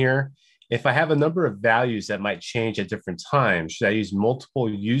question in here. If I have a number of values that might change at different times, should I use multiple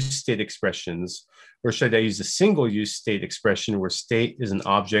use state expressions, or should I use a single use state expression where state is an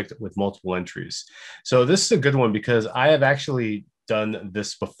object with multiple entries? So this is a good one because I have actually done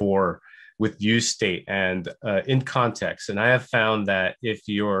this before with use state and in context. And I have found that if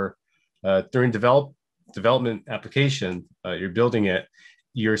you're during development application, you're building it,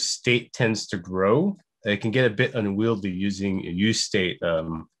 your state tends to grow. It can get a bit unwieldy using a use state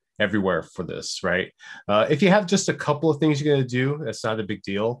everywhere for this, right? If you have just a couple of things you're going to do, that's not a big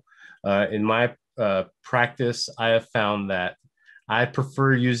deal. In my practice, I have found that I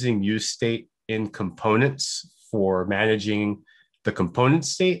prefer using use state in components for managing the component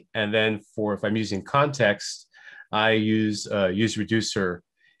state. And then for if I'm using context, I use use reducer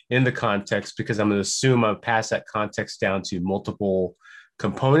in the context because I'm going to assume I'll pass that context down to multiple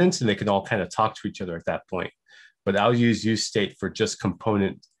components and they can all kind of talk to each other at that point. But I'll use state for just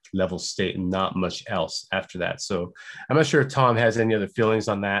component level state and not much else after that. So I'm not sure if Tom has any other feelings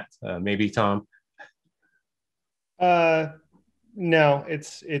on that. Maybe Tom? No,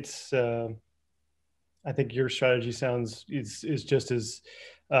 it's I think your strategy is just as,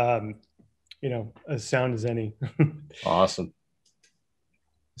 as sound as any. Awesome.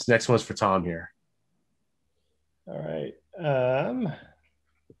 This next one's for Tom here. All right.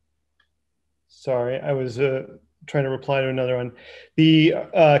 Sorry, I was trying to reply to another one. The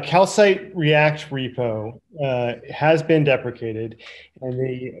calcite React repo has been deprecated. And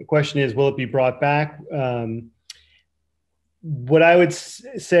the question is, will it be brought back? What I would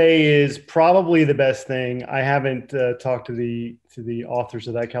say is probably the best thing. I haven't talked to the authors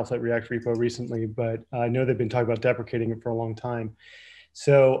of that calcite React repo recently, but I know they've been talking about deprecating it for a long time.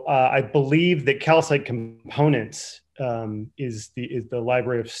 So I believe that calcite components is the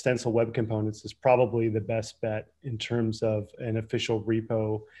library of stencil web components is probably the best bet in terms of an official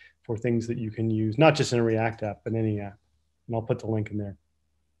repo for things that you can use, not just in a React app, but any app. And I'll put the link in there.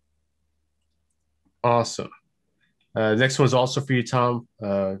 Awesome. Next one's also for you, Tom.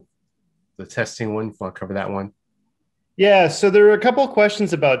 The testing one. You want to cover that one? Yeah. So there are a couple of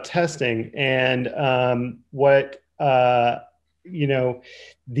questions about testing and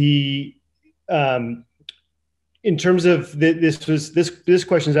in terms of this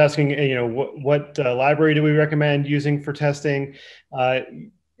question is asking, what library do we recommend using for testing? And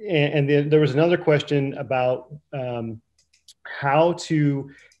there was another question about how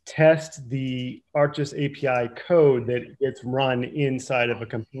to test the ArcGIS API code that gets run inside of a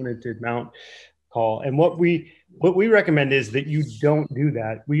componented mount call. And what we recommend is that you don't do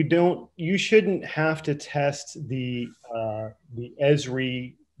that. You shouldn't have to test the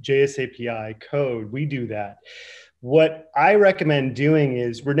esri-gatsby API code. We do that. What I recommend doing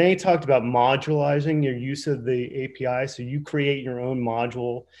is, Renee talked about modularizing your use of the API. So you create your own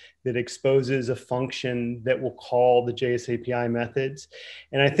module that exposes a function that will call the JS API methods.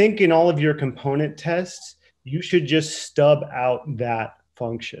 And I think in all of your component tests, you should just stub out that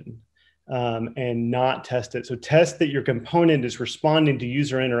function and not test it. So test that your component is responding to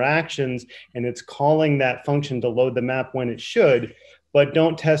user interactions and it's calling that function to load the map when it should, but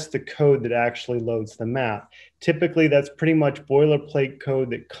don't test the code that actually loads the map. Typically, that's pretty much boilerplate code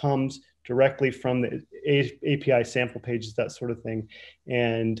that comes directly from the API sample pages, that sort of thing.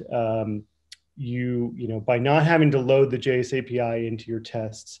 And by not having to load the JS API into your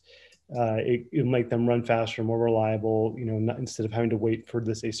tests, it'll make them run faster, more reliable, instead of having to wait for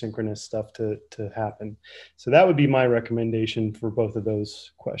this asynchronous stuff to happen. So that would be my recommendation for both of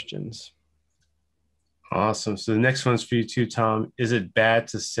those questions. Awesome. So the next one's for you too, Tom. Is it bad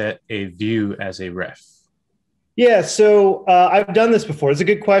to set a view as a ref? Yeah, so I've done this before. It's a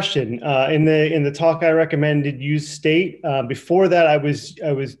good question. In the talk, I recommended use state. Before that, I was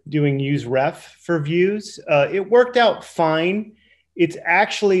doing useRef for views. It worked out fine. It's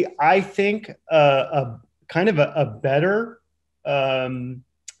actually, I think, a kind of a better. In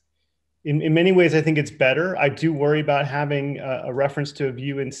many ways, I think it's better. I do worry about having a reference to a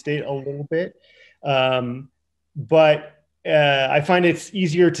view in state a little bit, but I find it's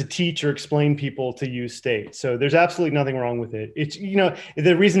easier to teach or explain people to use state. So there's absolutely nothing wrong with it. It's,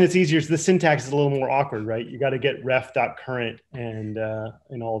 the reason it's easier is the syntax is a little more awkward, right? You got to get ref.current and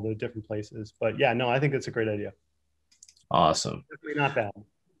in all the different places. But yeah, no, I think that's a great idea. Awesome. Definitely not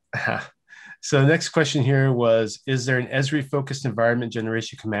bad. So the next question here was, is there an Esri-focused environment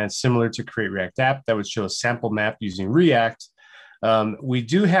generation command similar to create React app that would show a sample map using React? We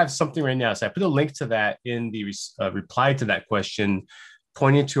do have something right now. So I put a link to that in the reply to that question,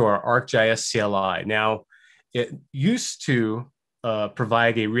 pointing to our ArcGIS CLI. Now, it used to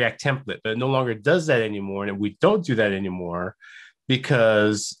provide a React template, but it no longer does that anymore. And we don't do that anymore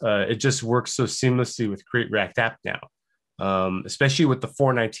because it just works so seamlessly with Create React App now, especially with the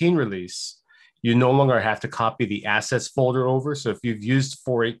 4.19 release. You no longer have to copy the assets folder over. So if you've used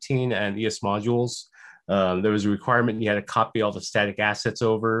 4.18 and ES modules, there was a requirement you had to copy all the static assets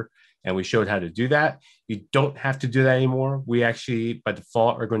over, and we showed how to do that. You don't have to do that anymore. We actually, by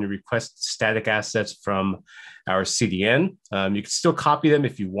default, are going to request static assets from our CDN. You can still copy them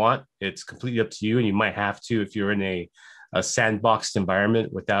if you want. It's completely up to you, and you might have to if you're in a sandboxed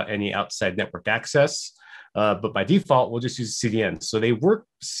environment without any outside network access. But by default, we'll just use CDN. So they work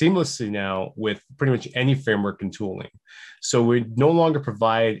seamlessly now with pretty much any framework and tooling. So we no longer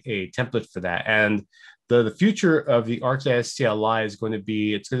provide a template for that. And the future of the ArcGIS CLI is going to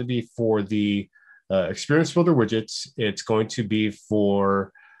be, it's going to be for the experience builder widgets. It's going to be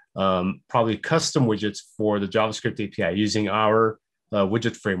for probably custom widgets for the JavaScript API using our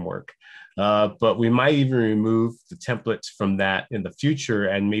widget framework. But we might even remove the templates from that in the future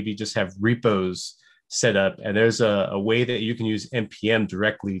and maybe just have repos set up. And there's a way that you can use npm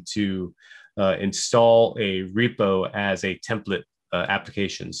directly to install a repo as a template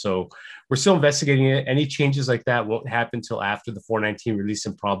application. So we're still investigating it. Any changes like that won't happen until after the 4.19 release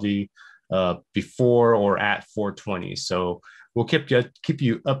and probably before or at 4.20. So we'll keep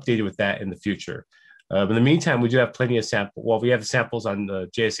you updated with that in the future. But in the meantime, we do have plenty of samples. Well, we have samples on the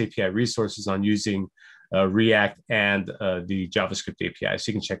JS API resources on using React and the JavaScript API.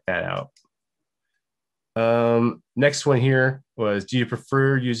 So you can check that out. Next one here was, do you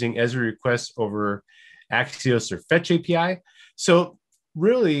prefer using Esri requests over Axios or Fetch API? So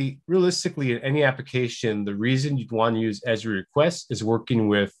really, realistically, in any application, the reason you'd want to use Esri requests is working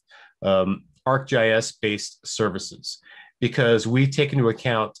with ArcGIS-based services, because we take into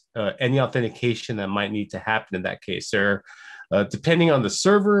account any authentication that might need to happen in that case. There, depending on the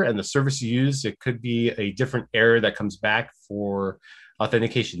server and the service you use, it could be a different error that comes back for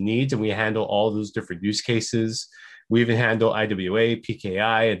authentication needs, and we handle all those different use cases. We even handle IWA,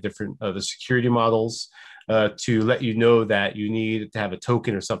 PKI, and different the security models to let you know that you need to have a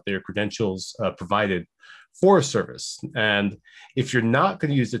token or something or credentials provided for a service. And if you're not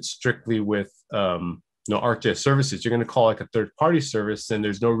going to use it strictly with ArcGIS services, you're going to call like a third-party service, then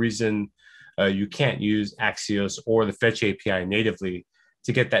there's no reason you can't use Axios or the Fetch API natively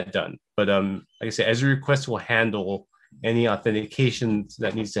to get that done. But like I said, Esri request will handle any authentication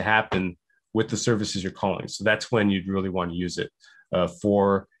that needs to happen with the services you're calling. So that's when you'd really want to use it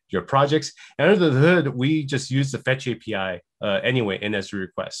for your projects. And under the hood, we just use the Fetch API anyway in Esri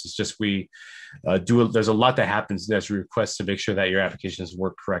requests. It's just we there's a lot that happens in Esri requests to make sure that your applications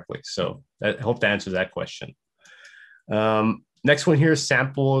work correctly. So I hope that answers that question. Next one here is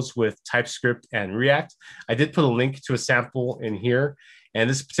samples with TypeScript and React. I did put a link to a sample in here. And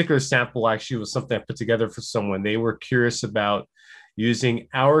this particular sample actually was something I put together for someone. They were curious about using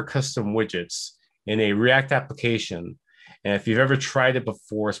our custom widgets in a React application. And if you've ever tried it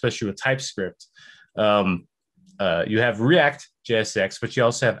before, especially with TypeScript, you have React JSX, but you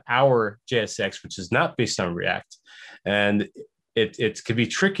also have our JSX, which is not based on React. And it can be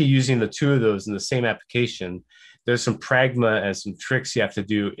tricky using the two of those in the same application. There's some pragma and some tricks you have to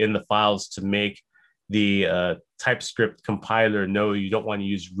do in the files to make the TypeScript compiler know you don't want to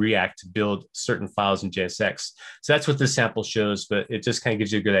use React to build certain files in JSX. So that's what this sample shows, but it just kind of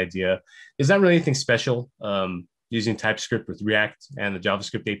gives you a good idea. There's not really anything special using TypeScript with React and the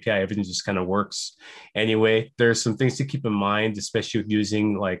JavaScript API. Everything just kind of works anyway. There's some things to keep in mind, especially with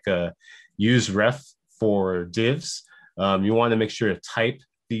using like useRef for divs. You want to make sure to type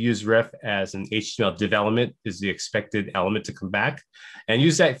the useRef as an HTML div element is the expected element to come back, and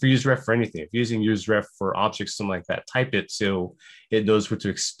use that for useRef for anything. If you're using useRef for objects, something like that, type it so it knows what to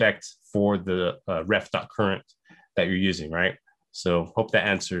expect for the ref.current that you're using, right? So hope that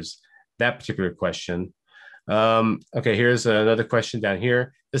answers that particular question. Okay, here's another question down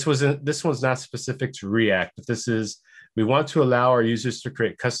here. This one's not specific to React, but this is, we want to allow our users to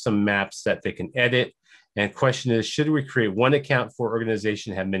create custom maps that they can edit. And question is, should we create one account for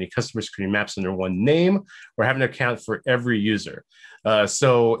organization, have many customers creating maps under one name, or have an account for every user?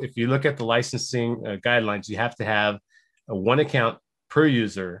 So if you look at the licensing guidelines, you have to have one account per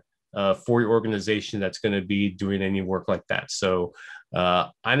user for your organization that's going to be doing any work like that. So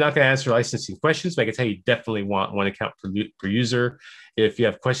I'm not going to answer licensing questions, but I can tell you definitely want one account per user. If you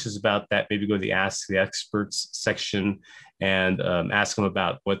have questions about that, maybe go to the Ask the Experts section and ask them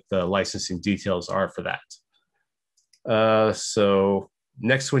about what the licensing details are for that. So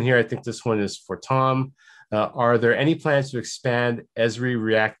next one here, I think this one is for Tom. Are there any plans to expand Esri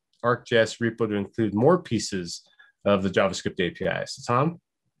React ArcGIS repo to include more pieces of the JavaScript API? So Tom?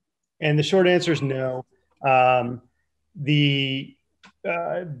 And the short answer is no. That's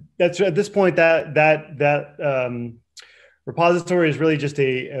at this point that repository is really just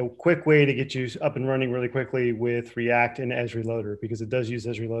a quick way to get you up and running really quickly with React and esri-loader, because it does use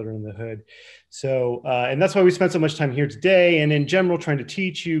esri-loader in the hood. So, and that's why we spent so much time here today, and in general, trying to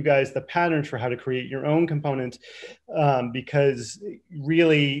teach you guys the patterns for how to create your own components, because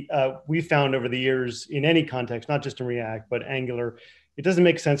really we found over the years in any context, not just in React, but Angular, it doesn't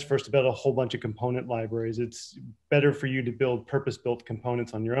make sense for us to build a whole bunch of component libraries. It's better for you to build purpose-built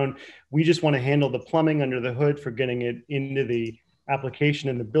components on your own. We just want to handle the plumbing under the hood for getting it into the application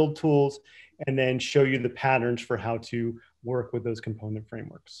and the build tools, and then show you the patterns for how to work with those component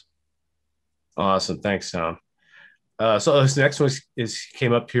frameworks. Awesome. Thanks, Tom. So this next one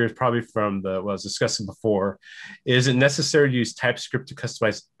came up here probably from what I was discussing before. Is it necessary to use TypeScript to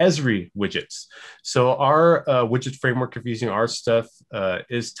customize Esri widgets? So our widget framework, if you're using our stuff,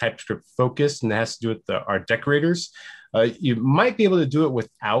 is TypeScript focused, and it has to do with our decorators. You might be able to do it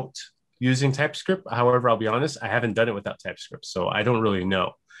without using TypeScript. However, I'll be honest, I haven't done it without TypeScript, so I don't really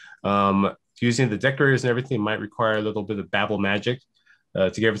know. Using the decorators and everything might require a little bit of Babel magic to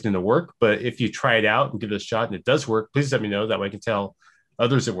get everything to work. But if you try it out and give it a shot and it does work, please let me know. That way I can tell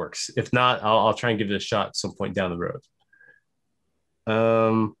others it works. If not, I'll try and give it a shot at some point down the road.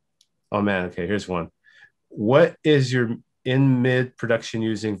 Oh man, okay, here's one. What is your in mid production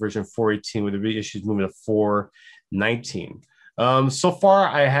using version 4.18 with the reissues moving to 4.19? So far,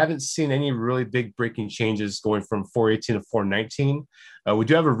 I haven't seen any really big breaking changes going from 4.18 to 4.19. We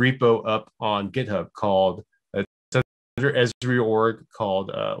do have a repo up on GitHub called under Esri.org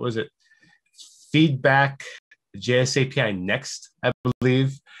called, what is it? Feedback JS API Next, I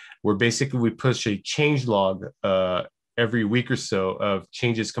believe, where basically we push a change log every week or so of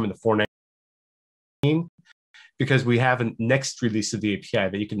changes coming to 4.19, because we have a next release of the API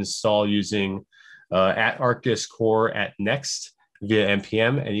that you can install using at ArcGIS core at next via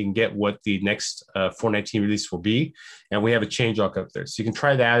npm, and you can get what the next 4.19 release will be. And we have a change log up there. So you can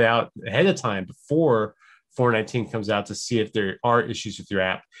try that out ahead of time before 4.19 comes out to see if there are issues with your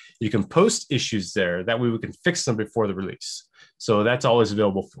app. You can post issues there. That way we can fix them before the release. So that's always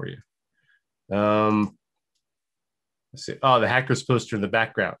available for you. Let's see. Oh, the hackers poster in the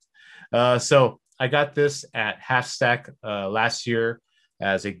background. So I got this at Half-Stack last year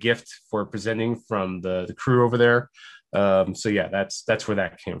as a gift for presenting from the crew over there. So yeah, that's where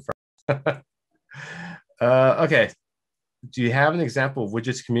that came from. Okay. Do you have an example of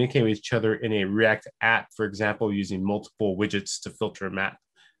widgets communicating with each other in a React app, for example, using multiple widgets to filter a map,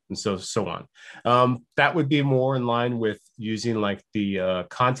 and so on? That would be more in line with using like the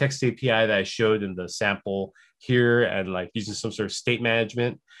context API that I showed in the sample here, and like using some sort of state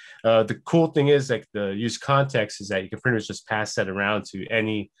management. The cool thing is like the use context is that you can pretty much just pass that around to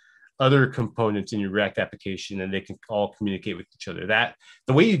any other components in your React application, and they can all communicate with each other.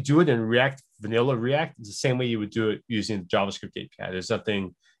 The way you do it in React, vanilla React, is the same way you would do it using the JavaScript API. There's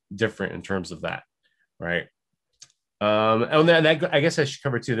nothing different in terms of that, right? And then I guess I should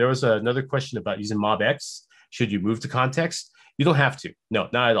cover too. There was another question about using MobX. Should you move to context? You don't have to. No,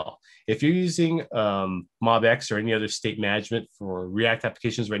 not at all. If you're using MobX or any other state management for React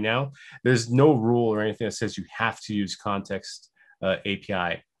applications right now, there's no rule or anything that says you have to use context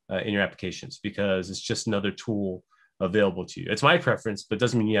API in your applications, because it's just another tool available to you. It's my preference, but it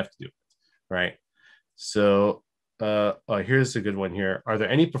doesn't mean you have to do it, right? So here's a good one here. Are there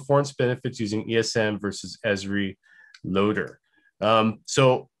any performance benefits using ESM versus esri-loader?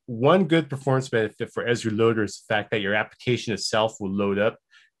 So one good performance benefit for esri-loader is the fact that your application itself will load up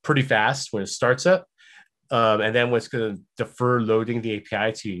pretty fast when it starts up. And then what's going to defer loading the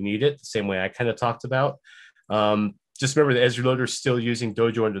API till you need it, the same way I kind of talked about. Just remember the Esri loader is still using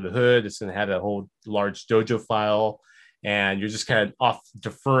Dojo under the hood. It's going to have a whole large Dojo file, and you're just kind of off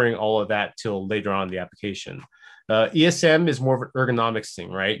deferring all of that till later on in the application. ESM is more of an ergonomics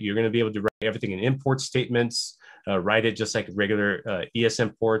thing, right? You're going to be able to write everything in import statements, write it just like regular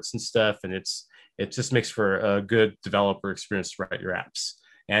ESM ports and stuff, and it just makes for a good developer experience to write your apps.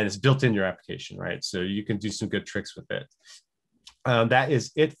 And it's built in your application, right? So you can do some good tricks with it. That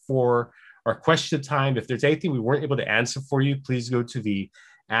is it for our question time. If there's anything we weren't able to answer for you, please go to the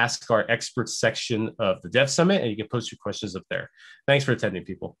Ask Our Experts section of the Dev Summit, and you can post your questions up there. Thanks for attending,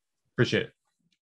 people. Appreciate it.